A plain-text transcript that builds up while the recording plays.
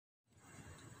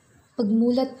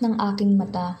Pagmulat ng aking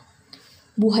mata,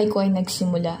 buhay ko ay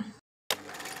nagsimula.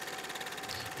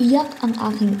 Iyak ang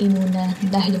aking inuna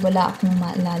dahil wala akong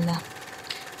maalala.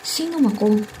 Sino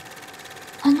ako?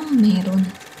 Anong meron?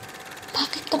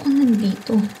 Bakit ako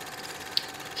nandito?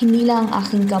 Hinila ang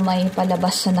aking kamay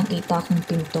palabas sa nakita kong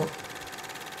pinto.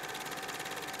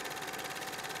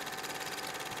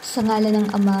 Sa ngalan ng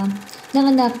Ama, ng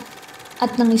Anak,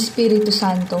 at ng Espiritu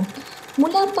Santo,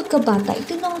 mula ang pagkabata,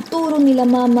 itinuturo nila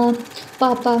Mama,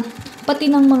 Papa, pati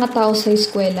ng mga tao sa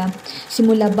eskwela.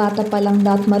 Simula bata pa lang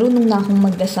dapat marunong na akong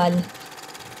magdasal.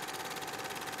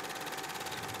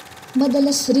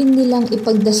 Madalas rin nilang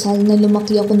ipagdasal na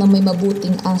lumaki ako na may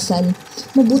mabuting asal,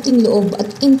 mabuting loob at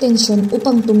intensyon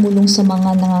upang tumulong sa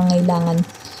mga nangangailangan.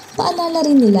 Paalala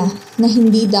rin nila na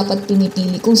hindi dapat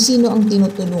pinipili kung sino ang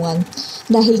tinutulungan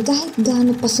dahil kahit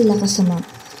gaano pa sila kasama,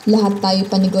 lahat tayo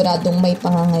paniguradong may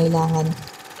pangangailangan.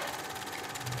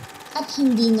 At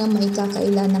hindi nga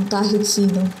maikakaila ng kahit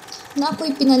sino na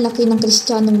ako'y pinalaki ng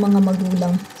Kristyanong mga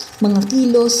magulang. Mga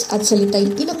kilos at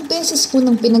salita'y ilang beses ko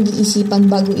nang pinag-iisipan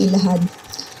bago ilahad.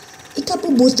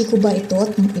 Ikabubuti ko ba ito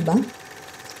at ng iba?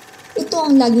 Ito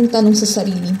ang laging tanong sa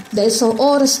sarili dahil sa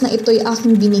oras na ito'y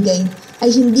aking binigay ay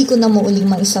hindi ko na mauling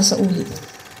maisasaulit.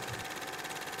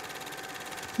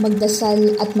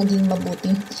 Magdasal at maging mabuti.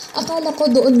 Akala ko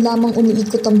doon lamang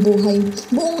umiikot ang buhay.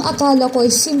 Buong akala ko ay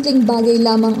simpleng bagay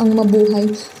lamang ang mabuhay.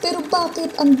 Pero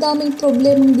bakit ang daming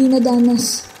problemang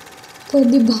dinadanas?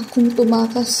 Pwede ba akong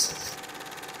tumakas?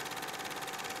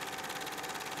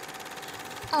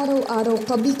 Araw-araw,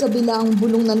 kabi-kabila ang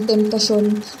bulong ng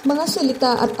temptasyon, mga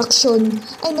salita at aksyon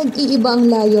ay nag-iiba ang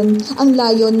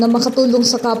layon na makatulong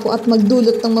sa kapwa at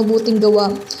magdulot ng mabuting gawa.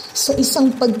 Sa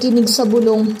isang pagkinig sa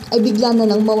bulong ay bigla na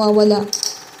lang mawawala.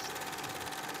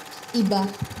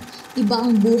 Iba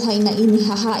ang buhay na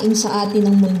inihahain sa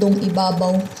atin ng mundong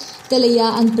ibabaw.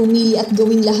 Kalayaan pumili at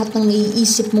gawin lahat ng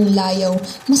naiisip mong layaw.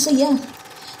 Masaya,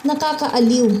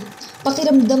 nakakaaliw,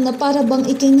 pakiramdam na para bang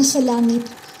ikay nasa langit.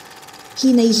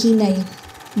 Hinay-hinay,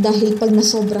 dahil pag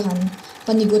nasobrahan,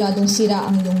 paniguradong sira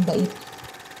ang iyong bait.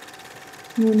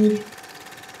 Ngunit,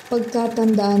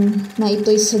 pagkatandaan na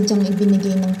ito'y sadyang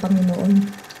ibinigay ng Panginoon.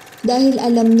 Dahil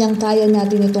alam niyang kaya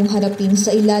natin itong harapin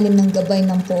sa ilalim ng gabay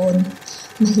ng poon.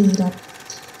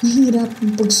 Mahirap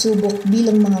ang pagsubok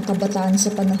bilang mga kabataan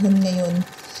sa panahon ngayon.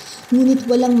 Ngunit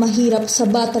walang mahirap sa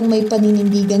batang may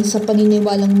paninindigan sa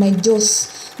paniniwalang may Diyos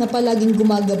na palaging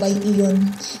gumagabay.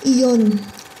 Iyon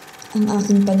ang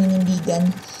aking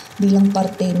paninindigan bilang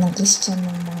parte ng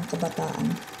Kristyanong mga kabataan.